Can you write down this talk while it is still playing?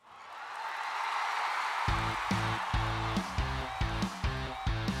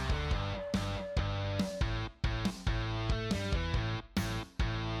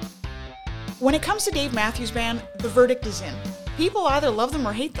When it comes to Dave Matthews Band, the verdict is in. People either love them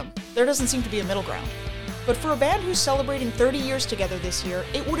or hate them. There doesn't seem to be a middle ground. But for a band who's celebrating 30 years together this year,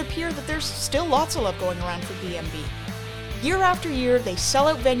 it would appear that there's still lots of love going around for DMB. Year after year, they sell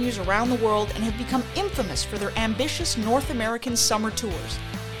out venues around the world and have become infamous for their ambitious North American summer tours.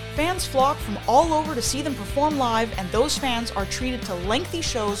 Fans flock from all over to see them perform live, and those fans are treated to lengthy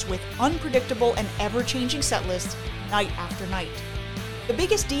shows with unpredictable and ever-changing set lists night after night. The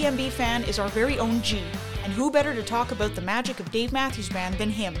biggest DMB fan is our very own G, and who better to talk about the magic of Dave Matthews Band than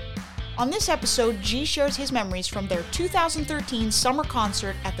him? On this episode, G shares his memories from their 2013 summer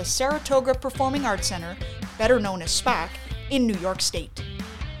concert at the Saratoga Performing Arts Center, better known as SPAC, in New York State.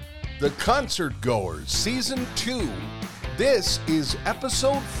 The Concert Goers, Season 2. This is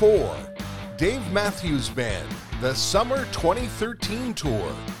Episode 4, Dave Matthews Band, the Summer 2013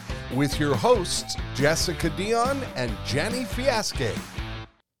 Tour, with your hosts, Jessica Dion and Jenny Fiasque.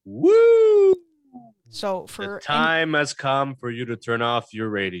 Woo! So for the time has come for you to turn off your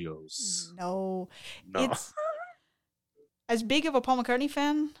radios. No. It's as big of a Paul McCartney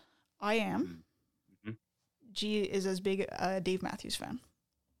fan I am. Mm-hmm. G is as big a Dave Matthews fan.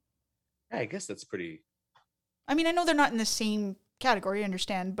 Yeah, I guess that's pretty. I mean, I know they're not in the same category, I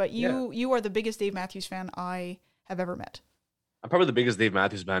understand, but you are the biggest Dave Matthews fan I have ever met. I'm probably the biggest Dave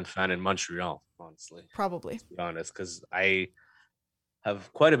Matthews Band fan in Montreal, honestly. Probably. To be honest, because I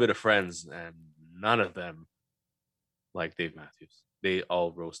have quite a bit of friends, and none of them like Dave Matthews. They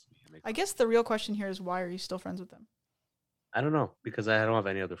all roast me. I guess the real question here is, why are you still friends with them? I don't know, because I don't have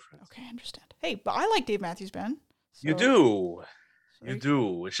any other friends. Okay, I understand. Hey, but I like Dave Matthews Band. So... You do. You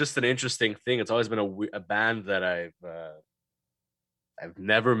do. It's just an interesting thing. It's always been a band that I've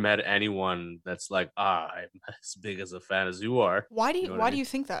never met anyone that's like, I'm as big as a fan as you are. Why do you? Why I mean? Do you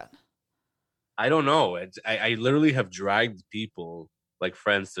think that? I don't know. I literally have dragged people, like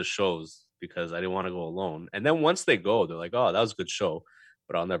friends, to shows because I didn't want to go alone. And then once they go, they're like, "Oh, that was a good show,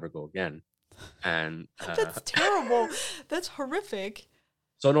 but I'll never go again." And that's terrible. That's horrific.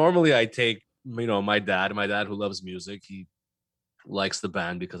 So normally I take, my dad who loves music. He likes the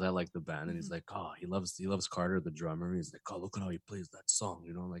band because I like the band, and he's like, oh, he loves Carter, the drummer. He's like, oh, look at how he plays that song,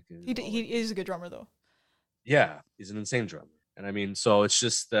 like he is a good drummer though. Yeah, he's an insane drummer, and I mean, so it's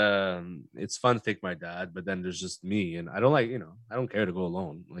just it's fun to take my dad, but then there's just me, and I don't like, I don't care to go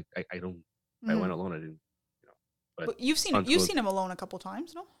alone. Like I don't. I went alone. I didn't. But you've seen him alone a couple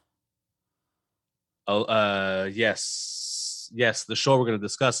times, no? Oh, yes. The show we're gonna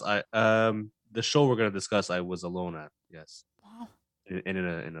discuss. I was alone at. Yes. Wow.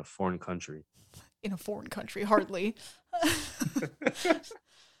 In a foreign country. In a foreign country, hardly.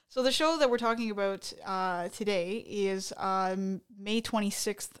 So the show that we're talking about today is May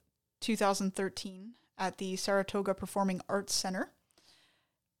 26th, 2013 at the Saratoga Performing Arts Center,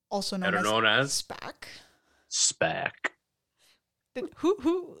 also known as SPAC. SPAC.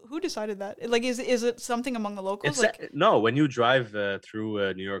 Who decided that? Like, is it something among the locals? No, when you drive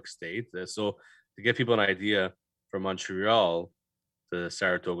through New York State, so to give people an idea, from Montreal to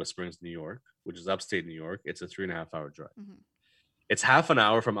Saratoga Springs, New York, which is upstate New York, it's a 3.5-hour drive. Mm-hmm. It's half an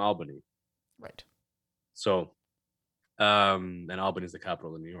hour from Albany. Right. So, and Albany is the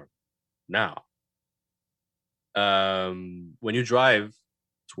capital of New York. Now, when you drive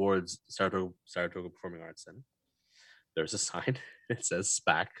towards Saratoga Performing Arts Center, there's a sign. It says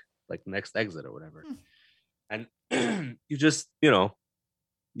SPAC, like next exit or whatever. And you just,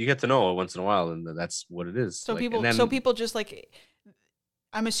 you get to know it once in a while, and that's what it is. So people just like,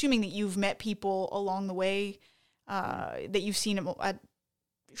 I'm assuming that you've met people along the way, that you've seen at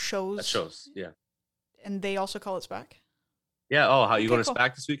shows. At shows, yeah. And they also call it SPAC. Yeah. Oh, how you going to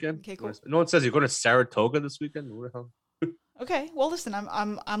SPAC this weekend? Okay, cool. No, it says you're going to Saratoga this weekend. What the hell? Okay. Well, listen,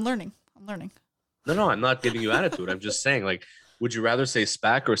 I'm learning. No, I'm not giving you attitude. I'm just saying, like, would you rather say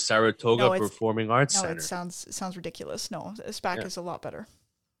SPAC or Saratoga Performing Arts Center? No, it sounds ridiculous. No, SPAC is a lot better.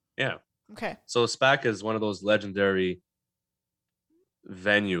 Yeah. Okay. So SPAC is one of those legendary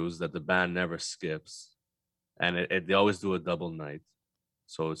venues that the band never skips, and they always do a double night.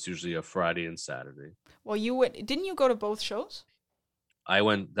 So it's usually a Friday and Saturday. Well, didn't you go to both shows? I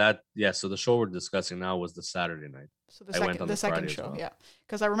went So the show we're discussing now was the Saturday night. So the second show, well. Yeah.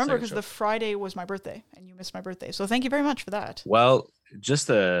 Because I remember the Friday was my birthday, and you missed my birthday. So thank you very much for that. Well, just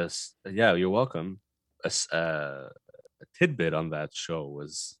you're welcome. A tidbit on that show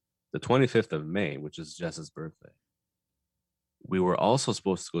was the 25th of May, which is Jess's birthday. We were also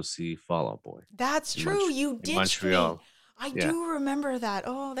supposed to go see Fall Out Boy. That's true. You did. Montreal. I do remember that.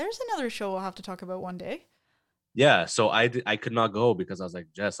 Oh, there's another show we'll have to talk about one day. Yeah, so I could not go because I was like,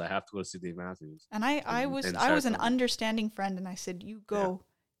 Jess, I have to go see Dave Matthews. And I was an understanding friend, and I said, you go.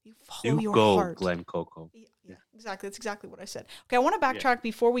 You follow You your go, heart. Glenn Coco. Yeah, exactly. That's exactly what I said. Okay, I want to backtrack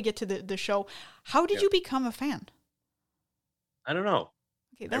before we get to the show. How did you become a fan? I don't know.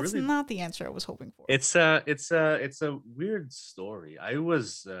 Okay, that's not the answer I was hoping for. It's a weird story. I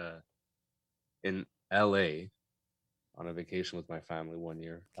was in LA on a vacation with my family one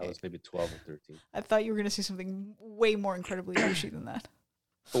year. I was maybe 12 or 13. I thought you were going to say something way more incredibly douchey than that.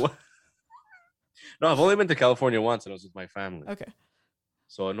 What? No, I've only been to California once, and I was with my family. Okay.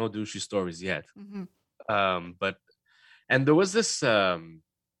 So no douchey stories yet. Mm-hmm. But there was this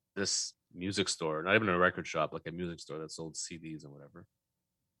music store, not even a record shop, like a music store that sold CDs and whatever.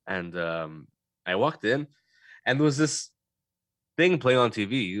 And I walked in, and there was this thing playing on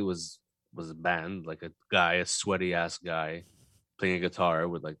TV. It was a band, like a sweaty ass guy playing a guitar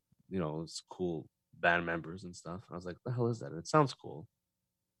with like, it's cool band members and stuff. And I was like, the hell is that? It sounds cool.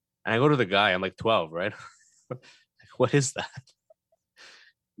 And I go to the guy, I'm like 12, right? Like, what is that?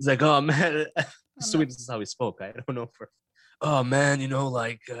 He's like, oh man, assuming this is how he spoke. I don't know. Oh man,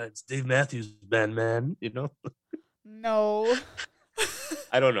 it's Dave Matthews Band, man. No.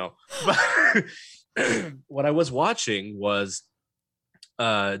 I don't know. But what I was watching was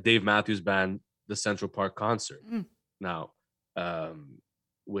Dave Matthews Band, the Central Park concert. Now,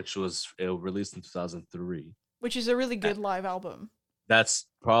 which was released in 2003. Which is a really good live album. That's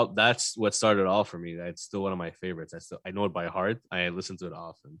what started it all for me. It's still one of my favorites. I know it by heart. I listen to it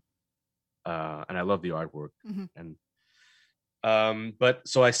often, and I love the artwork. Mm-hmm. And but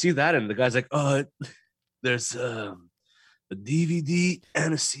so I see that, and the guy's like, "Oh, there's a DVD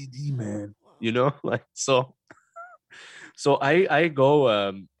and a CD, man." Like so. So I go.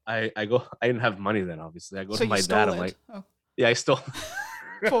 I go. I didn't have money then, obviously. I go to my dad. I'm like, yeah, I stole.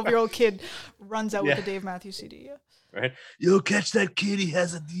 12-year-old kid runs out with the Dave Matthews CD. Yeah. Right? Yo, catch that kid. He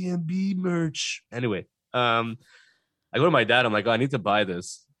has a DMB merch. Anyway, I go to my dad. I'm like, oh, I need to buy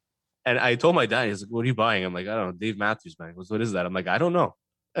this. And I told my dad, he's like, what are you buying? I'm like, I don't know, Dave Matthews Band. He goes, what is that? I'm like, I don't know.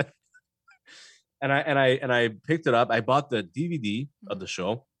 and I picked it up. I bought the DVD of the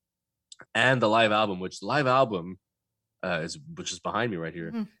show and the live album, which the live album which is behind me right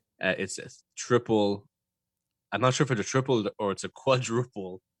here. It's a triple. I'm not sure if it's a triple or it's a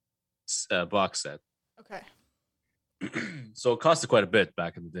quadruple box set. Okay. So it costed quite a bit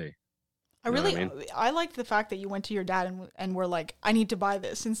back in the day. I liked the fact that you went to your dad and were like, I need to buy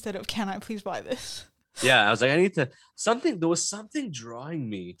this instead of, can I please buy this? Yeah, I was like, I need to there was something drawing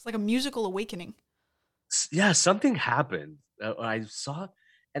me. It's like a musical awakening. Yeah, something happened. I saw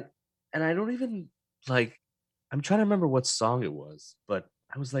it, and I don't even like. I'm trying to remember what song it was, but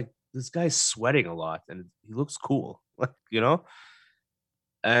I was like, this guy's sweating a lot, and he looks cool,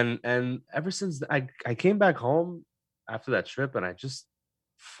 And ever since I came back home after that trip, and I just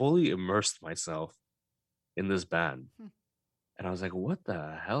fully immersed myself in this band. And I was like, what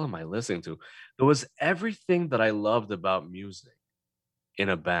the hell am I listening to? There was everything that I loved about music in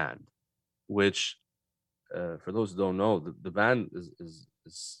a band, which, for those who don't know, the band is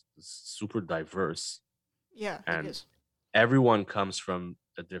super diverse. Yeah, and it is. Everyone comes from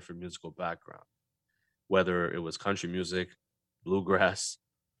a different musical background, whether it was country music, bluegrass,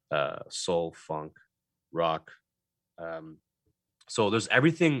 soul, funk, rock. So there's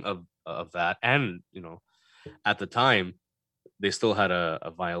everything of that. And, at the time, they still had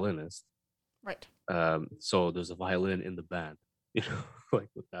a violinist. Right. So there's a violin in the band, like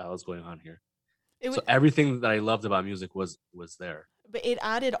what the hell is going on here? So It everything that I loved about music was there. But it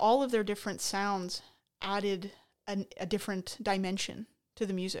added all of their different sounds, added a different dimension to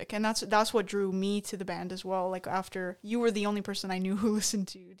the music. And that's what drew me to the band as well. Like, after you were the only person I knew who listened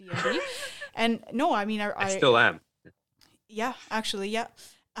to DMB. And no, I mean, I still am. Yeah, actually, yeah.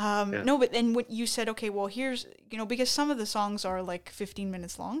 No, but then what you said, okay, well, here's, because some of the songs are like 15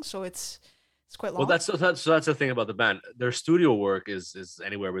 minutes long, so it's quite long. Well, that's the thing about the band. Their studio work is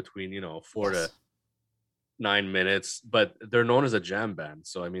anywhere between 4 to 9 minutes, but they're known as a jam band.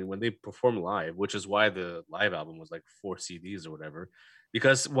 So I mean, when they perform live, which is why the live album was like 4 CDs or whatever,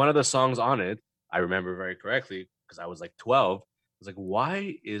 because one of the songs on it, I remember very correctly, because I was like 12. I was like,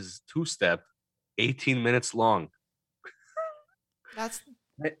 why is Two Step 18 minutes long? That's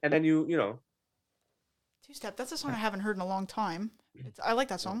and then you Two Step. That's a song I haven't heard in a long time. I like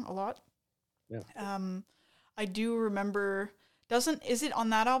that song a lot. Yeah. I do remember. Is it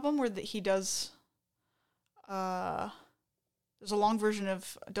on that album where he does? There's a long version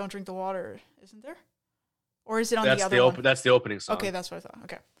of "Don't Drink the Water," isn't there? Or is it on the other one? That's the opening song. Okay, that's what I thought.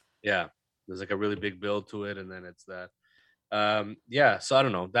 Okay. Yeah, there's like a really big build to it, and then it's that. Yeah, so I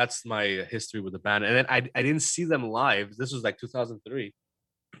don't know. That's my history with the band, and then I didn't see them live. This was like 2003.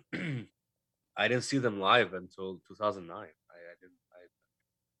 I didn't see them live until 2009.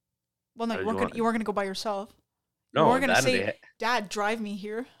 Well, no, How you did weren't you gonna want? you weren't gonna go by yourself. You No, weren't gonna that say, "Dad, drive me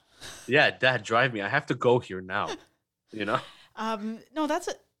here." yeah, Dad, drive me. I have to go here now. You know? No,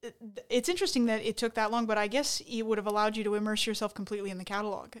 it's interesting that it took that long, but I guess it would have allowed you to immerse yourself completely in the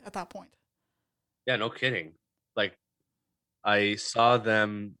catalog at that point. Yeah, no kidding. Like I saw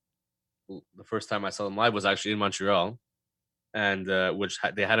them the first time I saw them live was actually in Montreal, and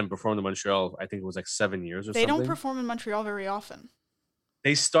they hadn't performed in Montreal. I think it was like 7 years or They don't something. perform in Montreal very often.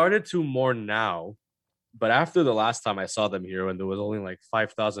 They started to more now, but after the last time I saw them here, when there was only like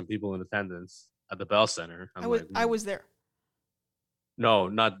 5,000 people in attendance at the Bell Center, I'm like, I was there. no,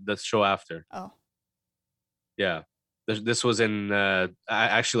 not the show after. Oh, Yeah, this was in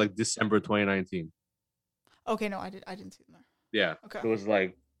actually like December 2019. okay. No, I didn't see them there. Yeah, Okay. it was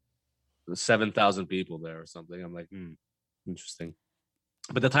like 7,000 people there or something. I'm like, interesting.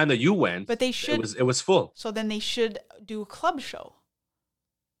 But the time that you went, But they should. it was full. So then they should do a club show.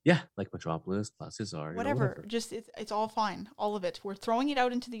 Yeah, like Metropolis, Place Cesar, Whatever. Just it's all fine. All of it. We're throwing it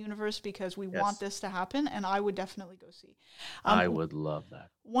out into the universe because we want this to happen, and I would definitely go see. I would love that.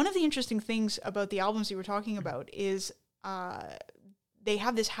 One of the interesting things about the albums you were talking about is they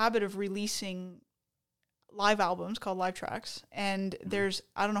have this habit of releasing live albums called live tracks, and there's,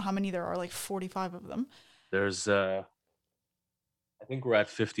 I don't know how many there are, like 45 of them. There's I think we're at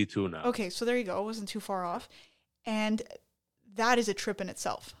 52 now. Okay, so there you go. It wasn't too far off. And that is a trip in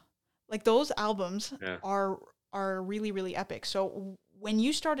itself. Like, those albums are really, really epic. So when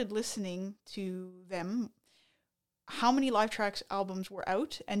you started listening to them, how many live tracks albums were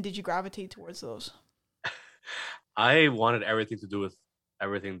out, and did you gravitate towards those? I wanted everything to do with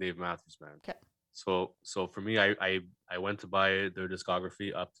everything Dave Matthews Band. Okay. So for me, I went to buy their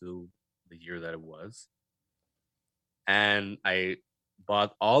discography up to the year that it was, and I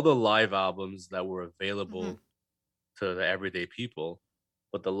bought all the live albums that were available to the everyday people,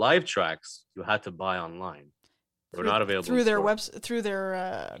 but the live tracks you had to buy online. They're not available through their through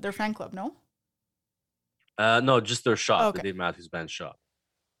their fan club. No. No, just their shop, Okay. the Dave Matthews Band shop.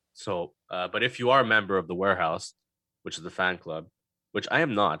 So, but if you are a member of the Warehouse, which is the fan club, which I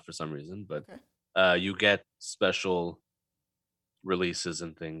am not for some reason, but you get special releases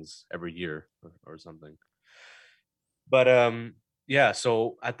and things every year or something. But yeah,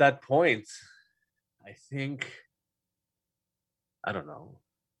 so at that point, I think, I don't know,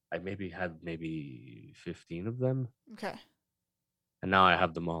 I had 15 of them. Okay. And now I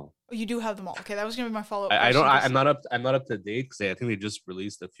have them all. Oh, you do have them all. Okay, that was gonna be my follow-up. I'm not up to date because I think they just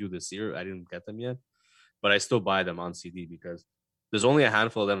released a few this year. I didn't get them yet, but I still buy them on CD because there's only a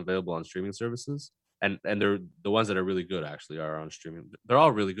handful of them available on streaming services, and they're the ones that are really good. Actually, are on streaming. They're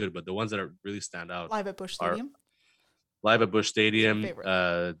all really good, but the ones that are really stand out live at Busch Stadium. Live at Busch Stadium,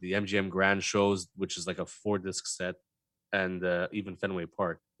 the MGM Grand shows, which is like a 4-disc set, and even Fenway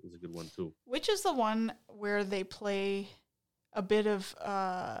Park is a good one too. Which is the one where they play a bit of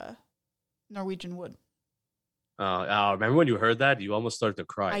Norwegian Wood? Remember when you heard that? You almost started to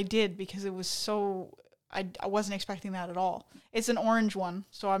cry. I did, because it was so... I wasn't expecting that at all. It's an orange one,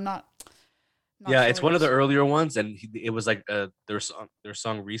 so I'm not yeah, it's one of the earlier ones, and it was like their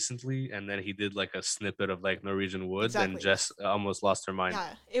song recently, and then he did like a snippet of like Norwegian Wood, and Jess almost lost her mind. Yeah,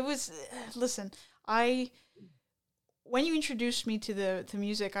 it was... Listen, when you introduced me to the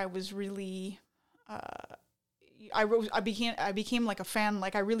music, I was really... I became like a fan.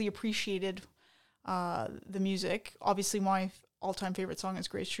 Like, I really appreciated the music. Obviously, my all-time favorite song is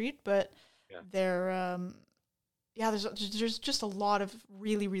Grey Street, but there's just a lot of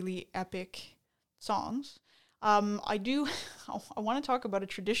really, really epic songs. I want to talk about a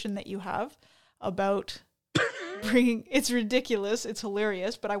tradition that you have about bringing... It's ridiculous, it's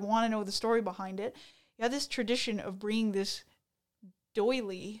hilarious, but I want to know the story behind it. You have this tradition of bringing this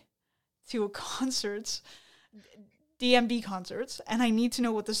doily to a concerts, DMB concerts, and I need to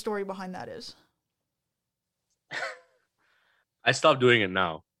know what the story behind that is. I stopped doing it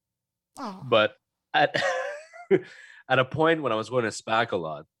now. Oh. But at a point when I was going to SPAC a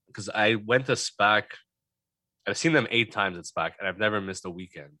lot, because I went to SPAC, I've seen them 8 times at SPAC, and I've never missed a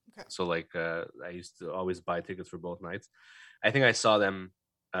weekend. Okay. So like I used to always buy tickets for both nights. I think I saw them,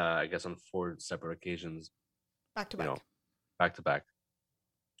 I guess, on 4 separate occasions. Back to back. Back to back.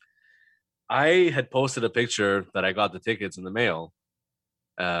 I had posted a picture that I got the tickets in the mail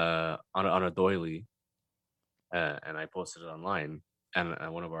on a doily, and I posted it online.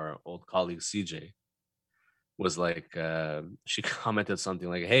 And one of our old colleagues, CJ, was like, she commented something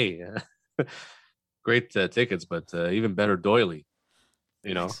like, "Hey, great tickets, but even better doily,"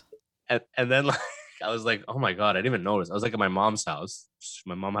 you know. Nice. And then like I was like, "Oh my god, I didn't even notice." I was like at my mom's house.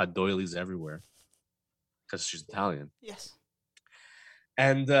 My mom had doilies everywhere because she's Italian. Yes.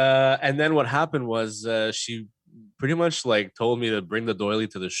 And then what happened was she pretty much like told me to bring the doily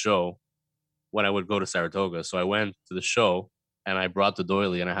to the show when I would go to Saratoga. So I went to the show and I brought the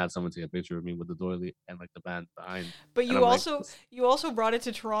doily and I had someone take a picture of me with the doily and like the band behind. But And you I'm like, also brought it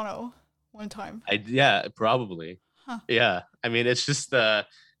to Toronto one time. yeah, probably. Huh. Yeah. I mean, it's just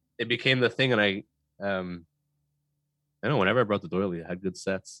it became the thing, and I don't know, whenever I brought the doily, I had good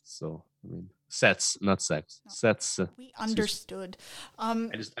sets. So I mean, sets, not sex. No. Sets. We understood.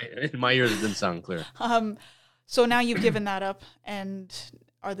 In my ears, it didn't sound clear. So now you've given that up, and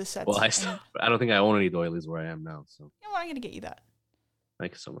are the sets? Well, I don't think I own any doilies where I am now. So yeah, well, I'm gonna get you that.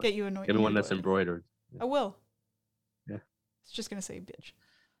 Thank you so much. Get you Give me one that's embroidered. I will. Yeah. It's just gonna say bitch.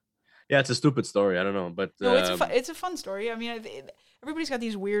 Yeah, it's a stupid story. I don't know, but no, it's a fun story. I mean, everybody's got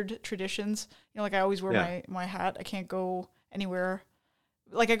these weird traditions. You know, like I always wear my hat. I can't go anywhere.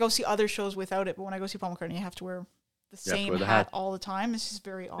 Like I go see other shows without it, but when I go see Paul McCartney, I have to wear the same hat all the time. This is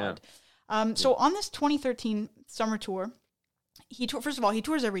very odd. Yeah. So on this 2013 summer tour, first of all, he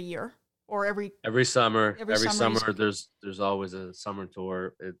tours every year or every summer. Every summer there's always a summer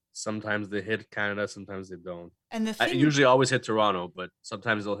tour. Sometimes they hit Canada, sometimes they don't. And I usually always hit Toronto, but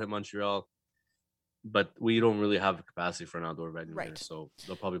sometimes they'll hit Montreal. But we don't really have the capacity for an outdoor venue here, so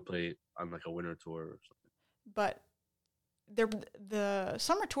they'll probably play on like a winter tour or something. But the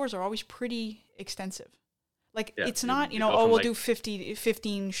summer tours are always pretty extensive. Like it's not, we'll do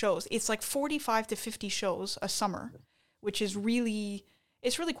 15 shows. It's like 45 to 50 shows a summer, which is really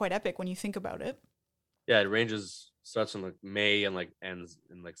quite epic when you think about it. Yeah, it starts in like May and like ends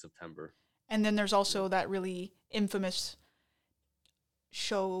in like September. And then there's also that really infamous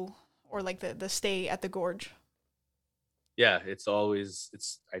show or like the stay at the Gorge. Yeah,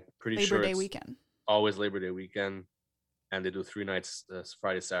 I'm pretty sure Labor Day weekend. Always Labor Day weekend. And they do 3 nights,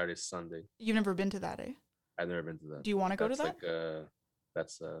 Friday, Saturday, Sunday. You've never been to that, eh? I've never been to that. Do you want to go to that?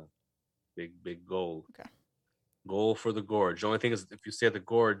 That's a big goal. Okay. Goal for the Gorge. The only thing is, if you stay at the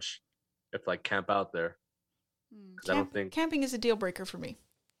Gorge, you have to like camp out there. I don't think camping is a deal breaker for me.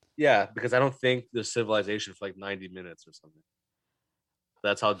 Yeah, because I don't think there's civilization for like 90 minutes or something.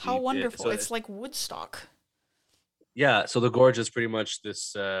 That's how deep. How wonderful! It's like Woodstock. Yeah, so the Gorge is pretty much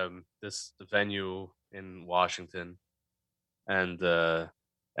this venue in Washington, and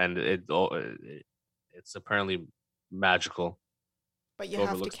it's apparently magical. But you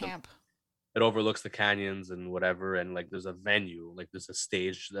have to camp. It overlooks the canyons and whatever, and like there's a venue, like there's a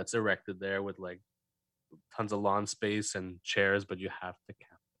stage that's erected there with like tons of lawn space and chairs, but you have to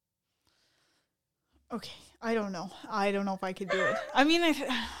camp. Okay, I don't know if I could do it. I mean,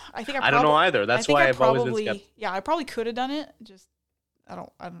 I think I don't know either. That's why I've always been skeptical. Yeah, I probably could have done it. Just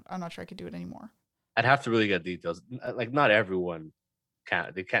I'm not sure I could do it anymore. I'd have to really get details. Like not everyone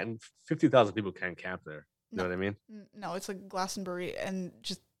can. They can't. 50,000 people can't camp there. You know what I mean? No, it's like Glastonbury and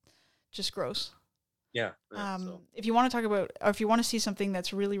just gross. Yeah. If you want to talk about, or if you want to see something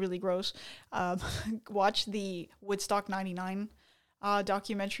that's really, really gross, watch the Woodstock 99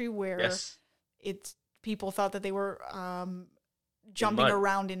 documentary where it's people thought that they were jumping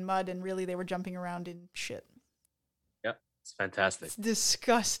around in mud, and really they were jumping around in shit. Yep, it's fantastic. It's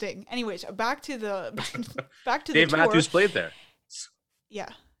disgusting. Anyways, back to the Dave tour. Matthews played there. Yeah,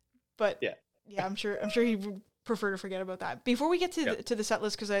 but yeah, I'm sure he would prefer to forget about that. Before we get to the set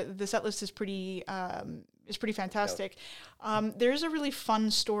list, because the set list is pretty fantastic. There's a really fun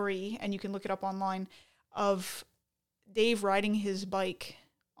story, and you can look it up online, of Dave riding his bike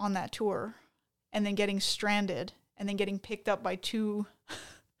on that tour, and then getting stranded, and then getting picked up by two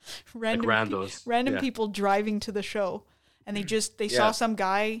random people driving to the show, and they saw some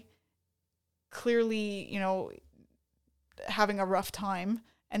guy clearly, having a rough time,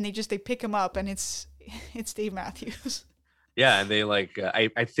 and they pick him up, and it's Dave Matthews. Yeah, and they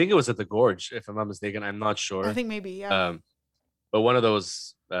I think it was at the Gorge, if I'm not mistaken. I'm not sure. I think maybe, yeah. But one of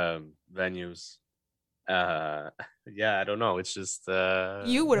those venues. I don't know. It's just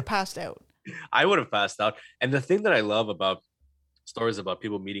you would have passed out. I would have passed out. And the thing that I love about stories about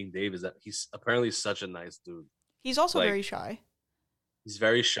people meeting Dave is that he's apparently such a nice dude. He's also very shy. He's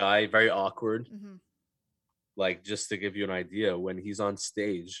very shy, very awkward. Mm-hmm. Like, just to give you an idea, when he's on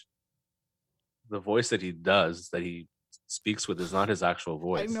stage, the voice that he speaks with is not his actual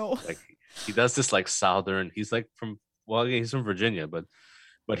voice. I know. Like, he does this like southern. He's like he's from Virginia, but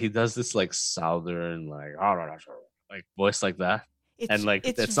he does this like southern like voice like that.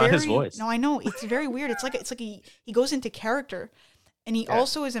 It's not his voice. No, I know. It's very weird. It's like he goes into character, and he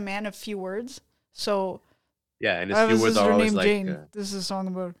also is a man of few words. So yeah, and his few words are always like, Jane. This is a song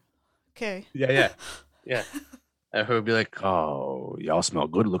about. Okay. Yeah. And he'll be like, "Oh, y'all smell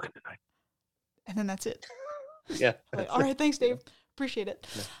good looking tonight." And then that's it. Yeah. All right, thanks, Dave. Appreciate it.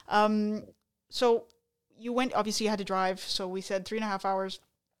 Yeah. So you went, obviously you had to drive. So we said 3.5 hours.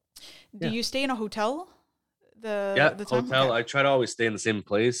 Do you stay in a hotel? The time? Hotel. Okay. I try to always stay in the same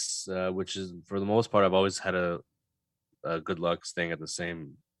place, which is for the most part, I've always had a good luck staying at the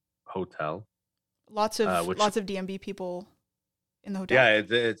same hotel. Lots of DMB people in the hotel.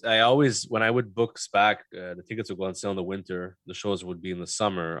 Yeah, I always when I would book SPAC, the tickets would go on sale in the winter. The shows would be in the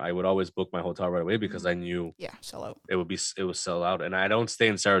summer. I would always book my hotel right away because I knew sell out. it would sell out. And I don't stay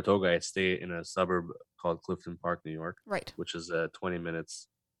in Saratoga. I stay in a suburb called Clifton Park, New York, Right. which is 20 minutes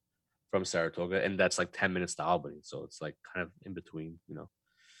from Saratoga, and that's like 10 minutes to Albany, so it's like kind of in between,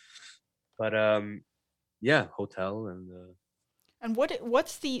 But yeah, hotel And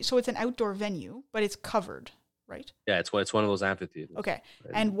what's so it's an outdoor venue, but it's covered, right? yeah, it's one of those amphitheaters. Okay.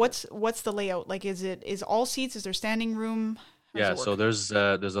 Right? And what's the layout? Like, is all seats? Is there standing room? How does it So work?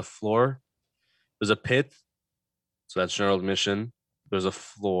 there's a floor, there's a pit, so that's general admission. There's a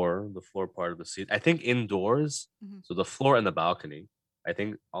floor, the floor part of the seat. I think indoors, so the floor and the balcony. I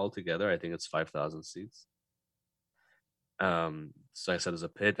think altogether, I think it's 5,000 seats. So I said there's a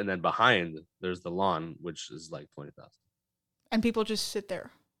pit, and then behind there's the lawn, which is like 20,000. And people just sit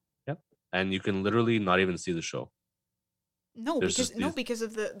there. Yep, and you can literally not even see the show. Because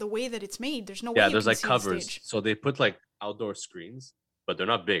of the way that it's made. There's no way. Yeah, you there's can like see covers, the stage. so they put like outdoor screens, but they're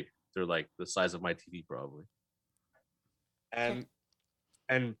not big. They're like the size of my TV probably.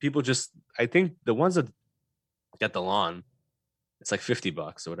 And people just, I think the ones that get the lawn, it's like $50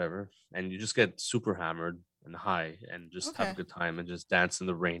 or whatever, and you just get super hammered and high and just have a good time and just dance in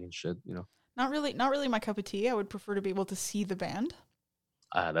the rain and shit. Not really my cup of tea. I would prefer to be able to see the band.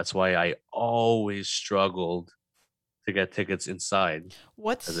 That's why I always struggled to get tickets inside.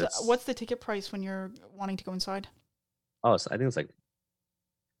 What's the ticket price when you're wanting to go inside? I think it's like,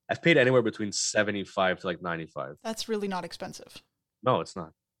 I've paid anywhere between 75 to like 95. That's really not expensive. No, it's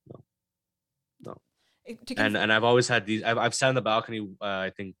not. No. And I've always had these. I've sat on the balcony.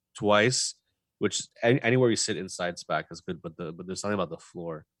 I think twice, which anywhere you sit inside SPAC is good. But there's something about the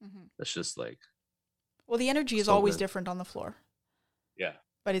floor that's just like. Well, the energy is always different on the floor. Yeah.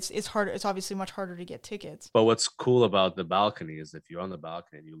 But it's harder. It's obviously much harder to get tickets. But what's cool about the balcony is if you're on the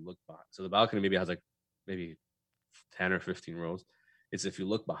balcony and you look behind. So the balcony maybe has like maybe 10 or 15 rows. It's if you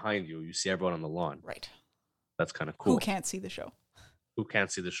look behind you, you see everyone on the lawn. Right. That's kind of cool. Who can't see the show? Who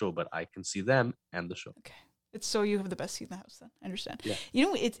can't see the show, but I can see them and the show. Okay. It's so you have the best seat in the house then. I understand. Yeah.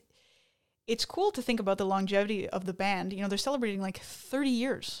 It's cool to think about the longevity of the band. They're celebrating like 30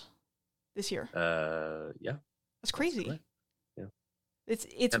 years this year. Yeah. That's crazy. That's yeah.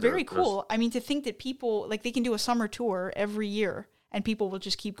 It's very cool. I mean, to think that people, like, they can do a summer tour every year and people will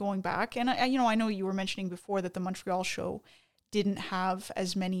just keep going back. And I know you were mentioning before that the Montreal show didn't have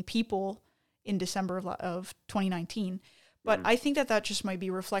as many people in December of 2019. But I think that just might be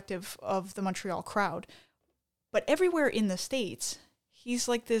reflective of the Montreal crowd. But everywhere in the States, he's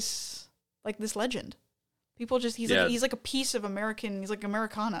like this legend. People just, he's like a piece of American, he's like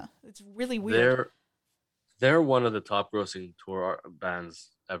Americana. It's really weird. They're one of the top grossing tour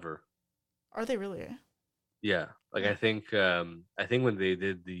bands ever. Are they really? Yeah. Like I think when they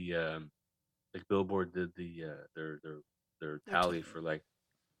did the like Billboard did the their tally for like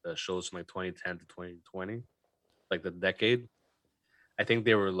the shows from like 2010 to 2020. Like the decade, I think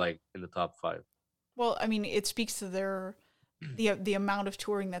they were like in the top 5. Well, I mean, it speaks to the amount of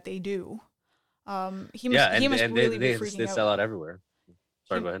touring that they do. He must really be freaking out. They sell out everywhere.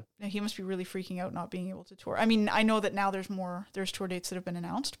 Sorry, go ahead. He must be really freaking out not being able to tour. I mean, I know that now there's tour dates that have been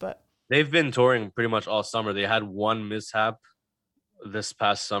announced, but they've been touring pretty much all summer. They had one mishap this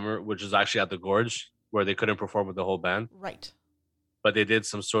past summer, which is actually at the Gorge, where they couldn't perform with the whole band. Right. But they did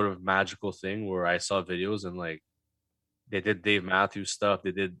some sort of magical thing where I saw videos and like they did Dave Matthews stuff.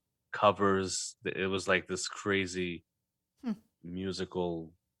 They did covers. It was like this crazy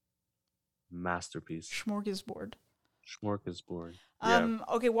musical masterpiece. Smorgasbord. Yeah.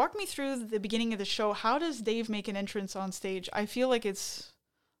 Okay, walk me through the beginning of the show. How does Dave make an entrance on stage? I feel like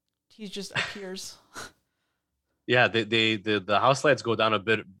he just appears. Yeah, the house lights go down a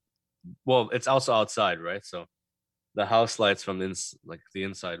bit. Well, it's also outside, right? So the house lights from the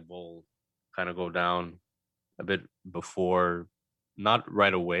inside bowl kind of go down a bit before, not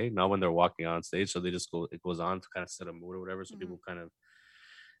right away, not when they're walking on stage. So it goes on to kind of set a mood or whatever. So people kind of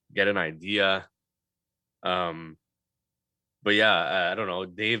get an idea. But yeah, I don't know.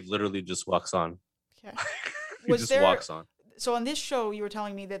 Dave literally just walks on. Okay. He walks on. So on this show, you were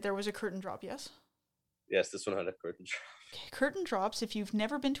telling me that there was a curtain drop, yes? Yes, this one had a curtain drop. Okay, curtain drops. If you've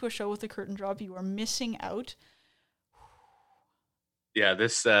never been to a show with a curtain drop, you are missing out. Yeah,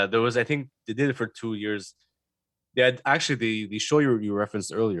 this there was, I think they did it for 2 years. Yeah, actually, the show you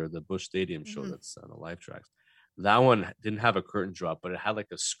referenced earlier, the Bush Stadium show Mhm. that's on the live tracks, that one didn't have a curtain drop, but it had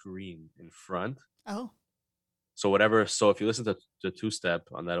like a screen in front. Oh, So whatever. So if you listen to the two step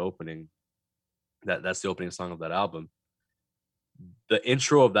on that opening, that's the opening song of that album. The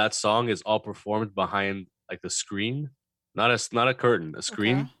intro of that song is all performed behind like the screen, not a curtain, a okay.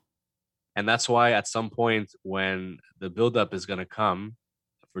 screen. And that's why at some point when the buildup is gonna come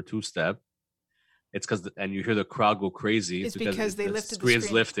for two step, it's because and you hear the crowd go crazy. It's It's because because they the lifted the screen's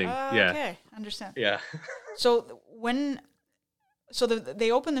screen. lifting. Yeah, Okay, understand. yeah. So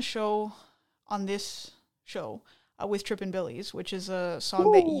they open the show on this show with Trippin' Billies, which is a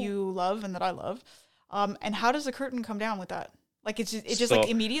song that Woo. you love and that I love. And how does the curtain come down with that? Like it's just like So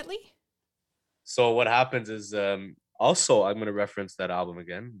immediately? so what happens is also I'm gonna reference that album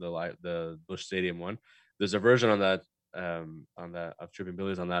again, the Bush Stadium one. There's a version on that of Trippin'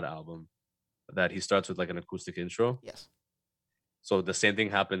 Billies on that album that he starts with like an acoustic intro. Yes. So the same thing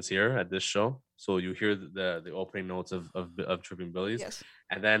happens here at this show. So you hear the opening notes of Tripping Billies, Yes.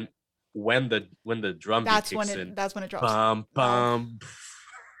 and then when the drum beat kicks in, That's when it drops. bum No. bum,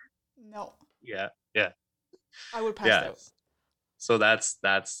 No. yeah, yeah, I would pass yeah. out. So that's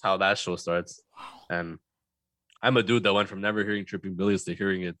how that show starts. Wow. And I'm a dude that went from never hearing Tripping Billies to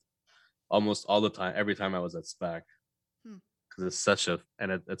hearing it almost all the time, every time I was at SPAC. Hmm. Because it's such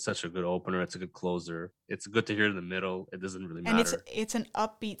a good opener. It's a good closer. It's good to hear in the middle. It doesn't really And matter. it's an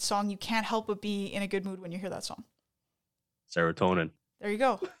upbeat song. You can't help but be in a good mood when you hear that song. Serotonin. There you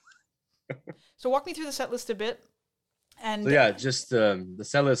go. So walk me through the set list a bit. And So yeah, just the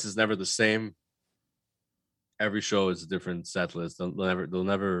set list is never the same. Every show is a different set list. They'll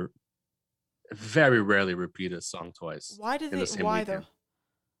never, very rarely repeat a song twice in the same why though? weekend.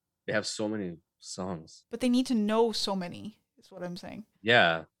 They have so many songs. But they need to know so many, is what I'm saying.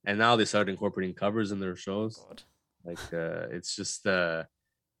 Yeah, and now they started incorporating covers in their shows. God. Like it's just yeah.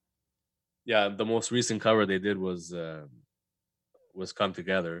 The most recent cover they did was "Come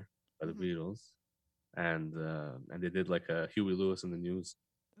Together" by the Beatles, and they did like a Huey Lewis in the News.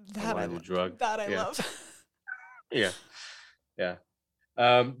 I Want a New Drug. That I Yeah, love. yeah, yeah.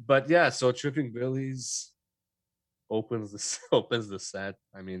 But yeah, so Tripping Billies opens the opens the set.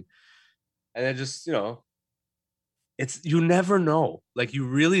 I mean, and then just it's you never know. Like you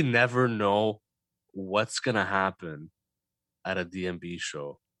really never know what's gonna happen at a DMB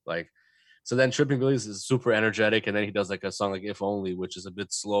show. Like so then Tripping Billies is super energetic, and then he does like a song like If Only, which is a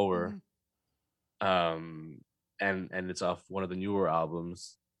bit slower. Mhm. And it's off one of the newer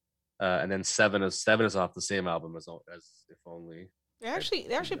albums. And then seven is off the same album as If Only. They actually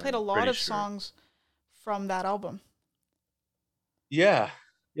played a I'm lot pretty of sure. songs from that album. Yeah,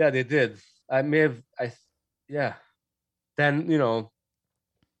 yeah, they did. I may have yeah. Then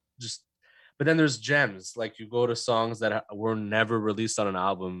just but then there's gems, like you go to songs that were never released on an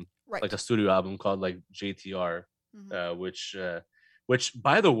album, Right. like a studio album called like JTR, Mhm. which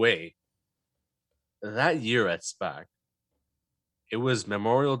by the way, that year at SPAC, it was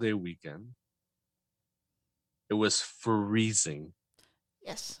Memorial Day weekend. It was freezing.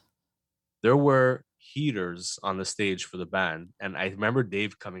 Yes. There were heaters on the stage for the band, and I remember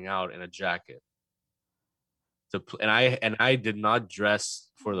Dave coming out in a jacket and I did not dress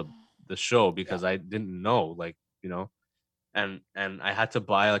for the show because Yeah. I didn't know, like and I had to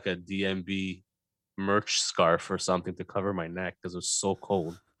buy like a DMB merch scarf or something to cover my neck because it was so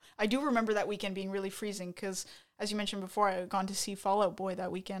cold. I do remember that weekend being really freezing because, as you mentioned before, I had gone to see Fall Out Boy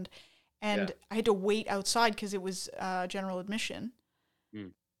that weekend, and Yeah. I had to wait outside because it was general admission,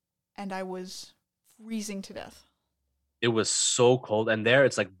 Mm. and I was freezing to death. It was so cold, and there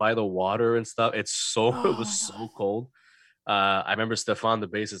it's like by the water and stuff. It Oh was my so God. cold. I remember Stefan, the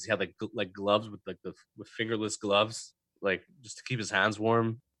bassist, he had like gloves with like with fingerless gloves, like just to keep his hands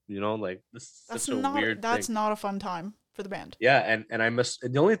warm. Like this is such a weird thing. That's not a fun time for the band. Yeah, and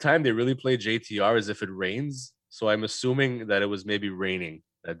the only time they really play JTR is if it rains. So I'm assuming that it was maybe raining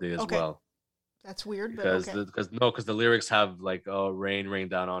that day as Okay. well. That's weird, but Because okay. because the lyrics have like, oh, rain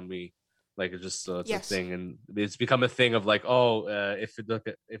down on me, like it's just it's Yes. a thing, and it's become a thing of like, oh, if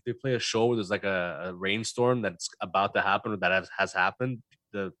they play a show where there's like a rainstorm that's about to happen or that has happened,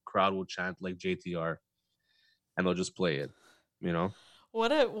 the crowd will chant like JTR, and they'll just play it, you know.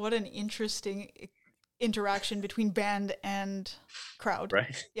 What an interesting interaction between band and crowd.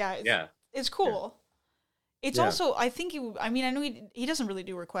 Right? Yeah, Yeah. it's cool. It's Yeah. also, I think I mean, I know he doesn't really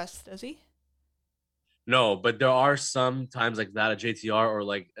do requests, does he? No, but there are some times like that at JTR, or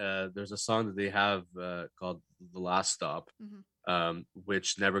like there's a song that they have called "The Last Stop,"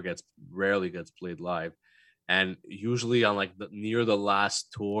 which rarely gets played live, and usually on like near the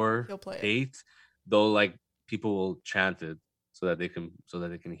last tour He'll play it. date, they'll like people will chant it so that they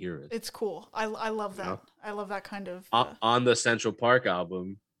can hear it. It's cool. I love that. You know? I love that kind of. On the Central Park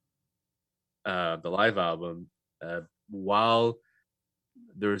album, the live album, while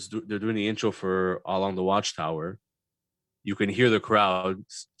they're doing the intro for Along the Watchtower, you can hear the crowd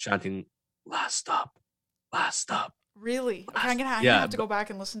chanting "Last stop, last stop." Really? Okay, I'm gonna have to go back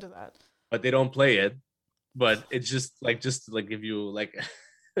and listen to that. But they don't play it. But it's just to give you like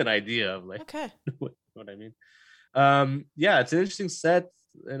an idea of like okay. what I mean. Yeah, it's an interesting set.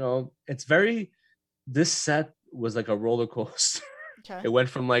 You know, this set was like a roller coaster. Okay. It went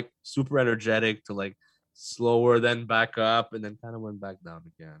from like super energetic to like slower, then back up, and then kind of went back down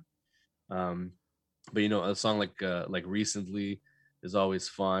again. But you know, a song like Recently is always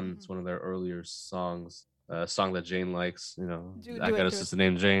fun. Mm-hmm. It's one of their earlier songs. A song that Jane likes. You know, I got a sister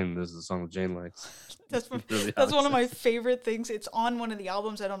named Jane. This is a song that Jane likes. That's one of my favorite things. It's on one of the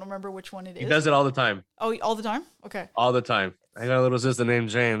albums. I don't remember which one it is. He does it all the time. Oh, all the time? Okay. All the time. I got a little sister named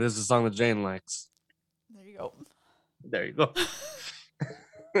Jane. This is a song that Jane likes. There you go. There you go.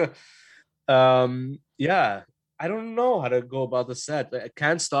 Yeah, I don't know how to go about the set.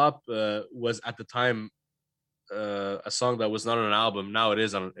 Can't Stop was at the time a song that was not on an album. Now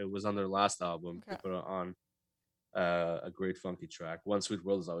it was on their last album. Okay. They put it on a great funky track. One Sweet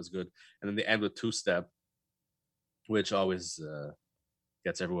World is always good. And then they end with Two Step, which always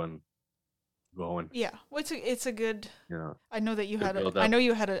gets everyone going. Yeah, well, it's a good. Yeah, I know that you had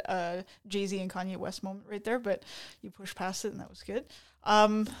a Jay-Z and Kanye West moment right there, but you pushed past it and that was good.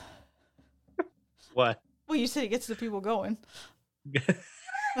 What? Well, you said it gets the people going.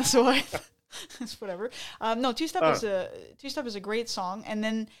 That's why. It's whatever. No, Two Step is a great song, and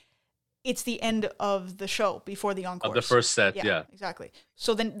then it's the end of the show before the encore. Of the first set, yeah. Exactly.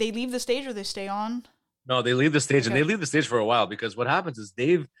 So then they leave the stage or they stay on? No, they leave the stage, and they leave the stage for a while because what happens is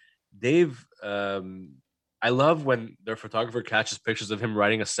Dave, I love when their photographer catches pictures of him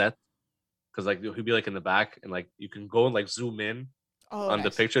writing a set because like he'll be like in the back and like you can go and like zoom in on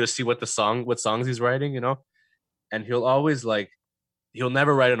the picture to see what songs he's writing, you know, and he'll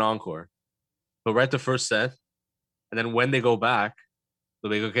never write an encore. He'll write the first set, and then when they go back,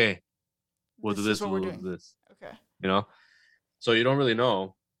 they'll be like, okay, we'll do this, we'll do this. Okay. You know? So you don't really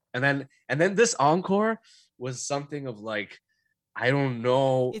know. And then this encore was something of like, I don't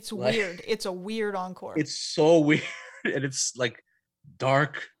know. It's weird. It's a weird encore. It's so weird. And it's like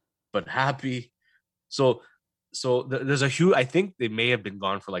dark, but happy. So there's a huge, I think they may have been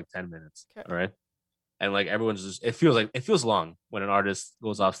gone for like 10 minutes. Okay. All right. And like everyone's just, it feels long when an artist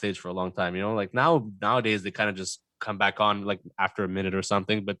goes off stage for a long time, you know, like nowadays they kind of just come back on like after a minute or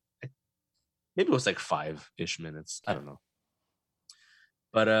something, but maybe it was like 5-ish minutes. Okay. I don't know.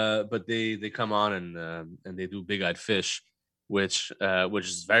 But they come on and they do Big Eyed Fish, which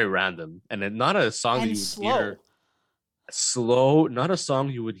is very random and then not a song that you would hear slow, not a song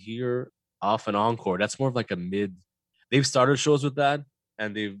you would hear off an encore. That's more of like a mid. They've started shows with that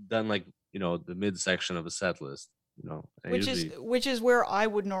and they've done like, you know, the mid section of a set list, you know, which is where I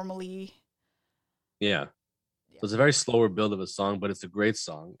would normally. Yeah. So it's a very slower build of a song, but it's a great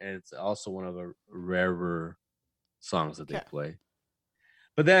song. And it's also one of the rarer songs that they play.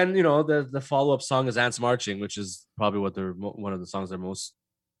 But then, you know, the follow-up song is Ants Marching, which is probably one of the songs they're most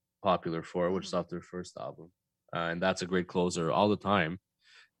popular for, which is off their first album. And that's a great closer all the time.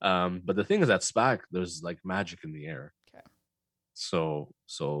 But the thing is that SPAC, there's like magic in the air. Okay. So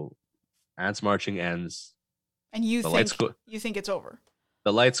Ants Marching ends. And you think it's over?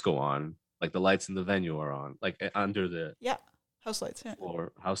 The lights go on. Like the lights in the venue are on. Like under the house lights. Yeah.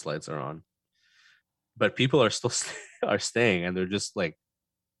 Or house lights are on. But people are still are staying, and they're just like,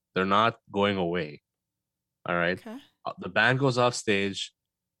 they're not going away. All right. Okay. The band goes off stage.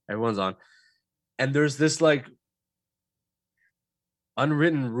 Everyone's on. And there's this like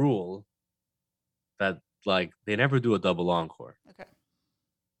unwritten rule that like they never do a double encore. Okay.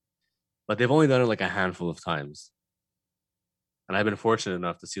 But they've only done it like a handful of times. And I've been fortunate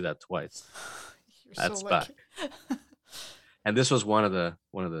enough to see that twice. That's back. And this was one of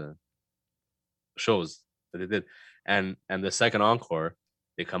the shows that they did. And the second encore,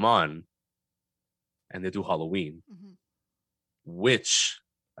 they come on and they do Halloween, which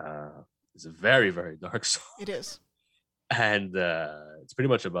is a very, very dark song. It is. And it's pretty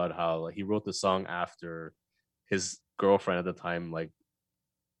much about how he wrote the song after his girlfriend at the time, like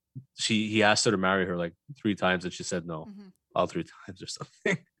he asked her to marry her like 3 times and she said no, all 3 times or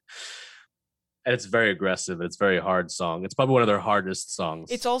something. And it's very aggressive. It's a very hard song. It's probably one of their hardest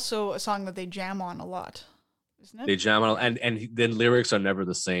songs. It's also a song that they jam on a lot, isn't it? They jam on, and then lyrics are never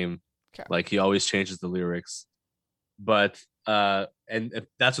the same. Okay. Like he always changes the lyrics. But and if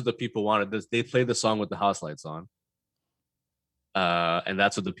that's what the people wanted. They played the song with the house lights on. And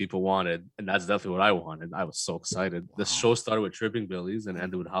that's what the people wanted, and that's definitely what I wanted. I was so excited. Wow. The show started with Tripping Billies and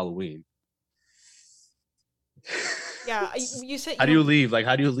ended with Halloween. Yeah, you said. How do you leave? Like,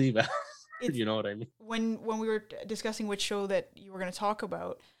 how do you leave? You know what I mean? When we were discussing which show that you were going to talk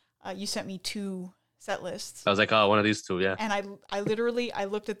about, you sent me 2 set lists. I was like, oh, one of these 2, yeah. And I literally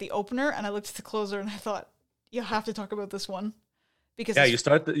looked at the opener and I looked at the closer and I thought, you have to talk about this one because you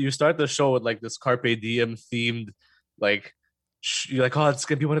start the show with like this Carpe Diem themed, like you're like, oh, it's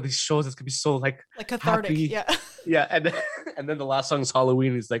gonna be one of these shows. It's gonna be so like cathartic, happy. yeah. Yeah, and then the last song is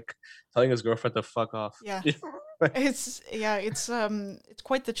Halloween. He's like telling his girlfriend to fuck off. Yeah. It's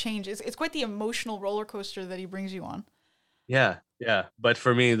quite the change. It's quite the emotional roller coaster that he brings you on. Yeah. But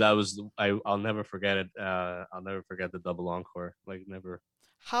for me, that was I'll never forget it. I'll never forget the double encore. Like never.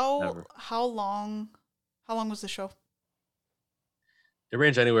 How long was the show? It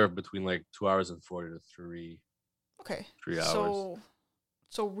ranged anywhere between like 2 hours and 40 to 3. Okay. 3 hours.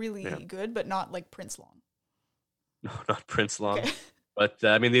 So really good, but not like Prince long. No, not Prince long. Okay. But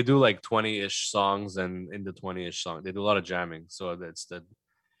I mean, they do like 20-ish songs, and in the 20-ish song, they do a lot of jamming. So that's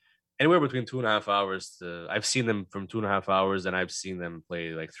anywhere between 2.5 hours to. I've seen them from 2.5 hours, and I've seen them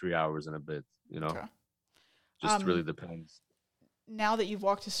play like 3 hours and a bit. You know, Okay. Just really depends. Now that you've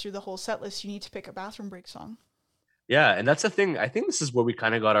walked us through the whole set list, you need to pick a bathroom break song. Yeah, and that's the thing. I think this is where we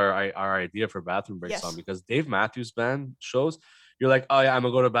kind of got our idea for bathroom break song, because Dave Matthews Band shows, you're like, oh yeah, I'm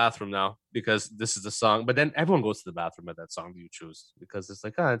gonna go to the bathroom now because this is the song. But then everyone goes to the bathroom at that song that you choose because it's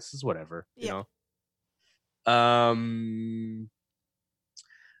like, this is whatever, you know.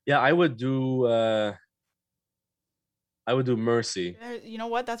 Yeah, I would do Mercy. You know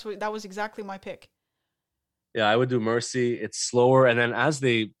what? That was exactly my pick. Yeah, I would do Mercy. It's slower, and then as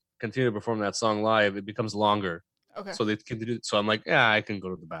they continue to perform that song live, it becomes longer. Okay. So they continue. So I'm like, yeah, I can go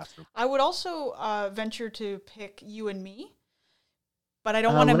to the bathroom. I would also venture to pick You and Me, but I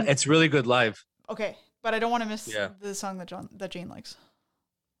don't want to. It's really good live. Okay, but I don't want to miss the song that Jane likes.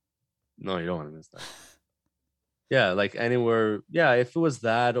 No, you don't want to miss that. Yeah, like anywhere. Yeah, if it was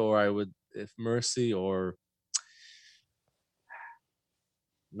that, or if Mercy, or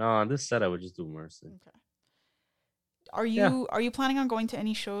no, on this set I would just do Mercy. Okay. Are you planning on going to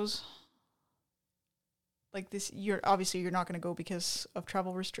any shows like this? You're not going to go because of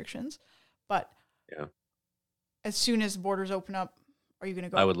travel restrictions, but as soon as borders open up, are you going to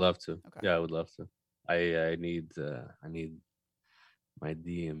go? I would love to. Okay. Yeah, I would love to. I need my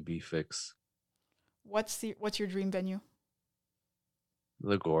DMB fix. What's your dream venue?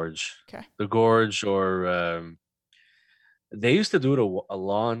 The Gorge. Okay. The Gorge, or they used to do it a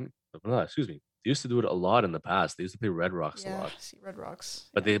lot. Excuse me. They used to do it a lot in the past. They used to play Red Rocks a lot. See Red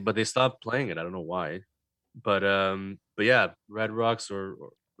Rocks. But they stopped playing it. I don't know why. But yeah, Red Rocks or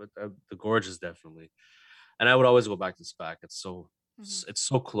the Gorge is definitely. And I would always go back to SPAC. It's so it's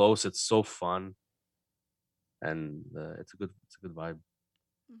so close. It's so fun, and it's a good vibe.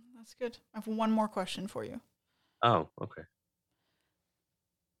 That's good. I have one more question for you. Oh, okay.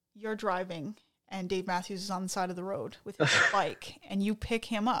 You're driving, and Dave Matthews is on the side of the road with his bike, and you pick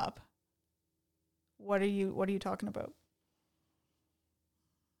him up. What are you talking about?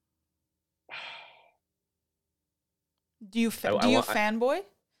 Do you fanboy?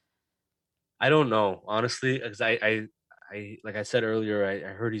 I don't know, honestly, because I like I said earlier, I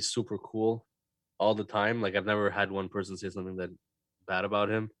heard he's super cool all the time. Like I've never had one person say something that bad about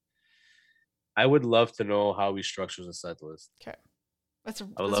him. I would love to know how he structures a set list. Okay, that's a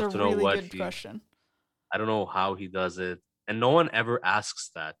know really good question. I don't know how he does it. And no one ever asks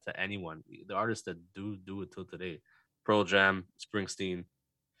that to anyone. The artists that do it till today, Pearl Jam, Springsteen,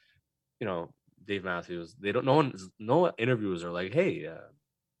 Dave Matthews. They don't. No interviewers are like, hey,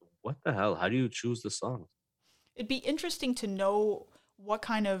 what the hell? How do you choose the songs? It'd be interesting to know what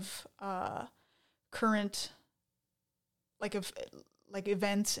kind of current, like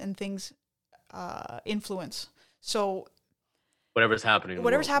events and things, influence. So. Whatever's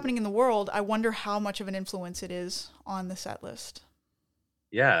happening in the world, I wonder how much of an influence it is on the set list.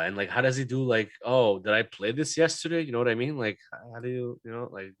 Yeah, and like, how does he do? Like, oh, did I play this yesterday? You know what I mean? Like, how do you,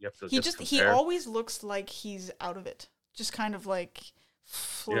 like, you have to. He always looks like he's out of it, just kind of like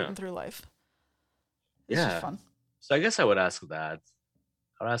floating through life. It's just fun. So I guess I would ask that.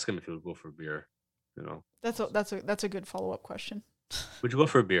 I'd ask him if he would go for a beer. That's a good follow-up question. Would you go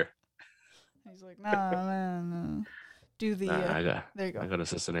for a beer? He's like, nah, man. Do the there you go. I got a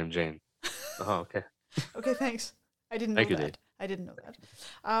sister named Jane. Oh, okay. Okay, thanks. I didn't know that. I didn't know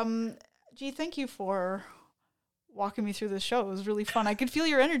that. Gee, thank you for walking me through this show. It was really fun. I could feel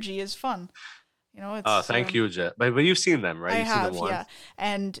your energy is fun. You know, it's. Oh, thank you, Jet. But you've seen them, right? I You've have, seen them once. yeah.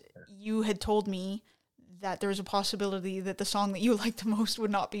 And you had told me that there was a possibility that the song that you liked the most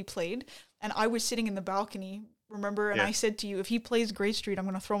would not be played. And I was sitting in the balcony, remember? And I said to you, if he plays Great Street, I'm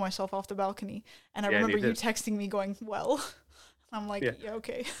going to throw myself off the balcony. And I remember you texting me going, well. I'm like, yeah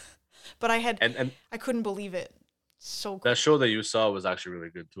okay. But I had, I couldn't believe it. So cool. That show that you saw was actually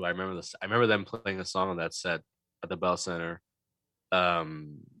really good too. I remember this. I remember them playing a song on that set at the Bell Center,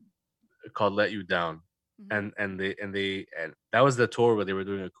 called "Let You Down," and that was the tour where they were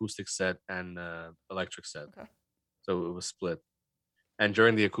doing acoustic set and electric set. Okay. So it was split. And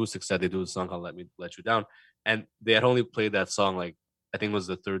during the acoustic set, they do a song called "Let You Down," and they had only played that song like I think it was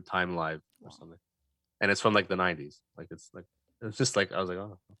the third time live or something, and it's from like the '90s. Like it's just like I was like,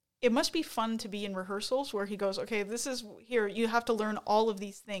 oh. It must be fun to be in rehearsals where he goes, okay, this is here. You have to learn all of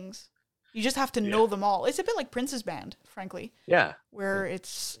these things. You just have to know them all. It's a bit like Prince's band, frankly. Yeah. Where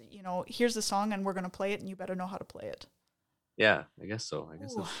it's, here's the song and we're going to play it and you better know how to play it. Yeah, I guess so. I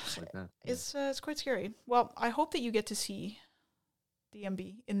guess it's like that. Yeah. It's quite scary. Well, I hope that you get to see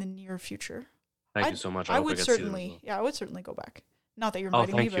DMB in the near future. Thank you so much. I would certainly go back. Not that you're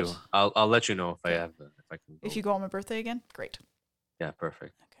inviting me, thank you. I'll let you know if I have if I can. If you go on my birthday again, great. Yeah,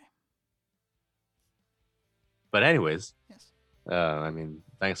 perfect. Okay. But anyways, yes.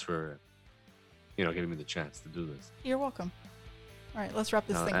 Thanks for, giving me the chance to do this. You're welcome. All right, let's wrap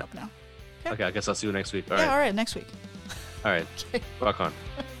this thing up now. Okay, I guess I'll see you next week. All right, next week. All right, rock on.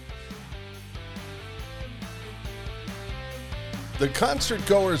 The Concert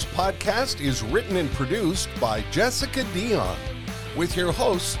Goers podcast is written and produced by Jessica Dion, with your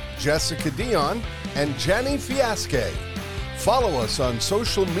hosts Jessica Dion and Jenny Fiasque. Follow us on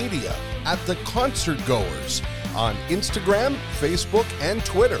social media at The Concert Goers on Instagram, Facebook, and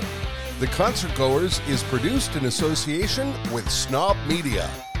Twitter. The Concert Goers is produced in association with Snob Media.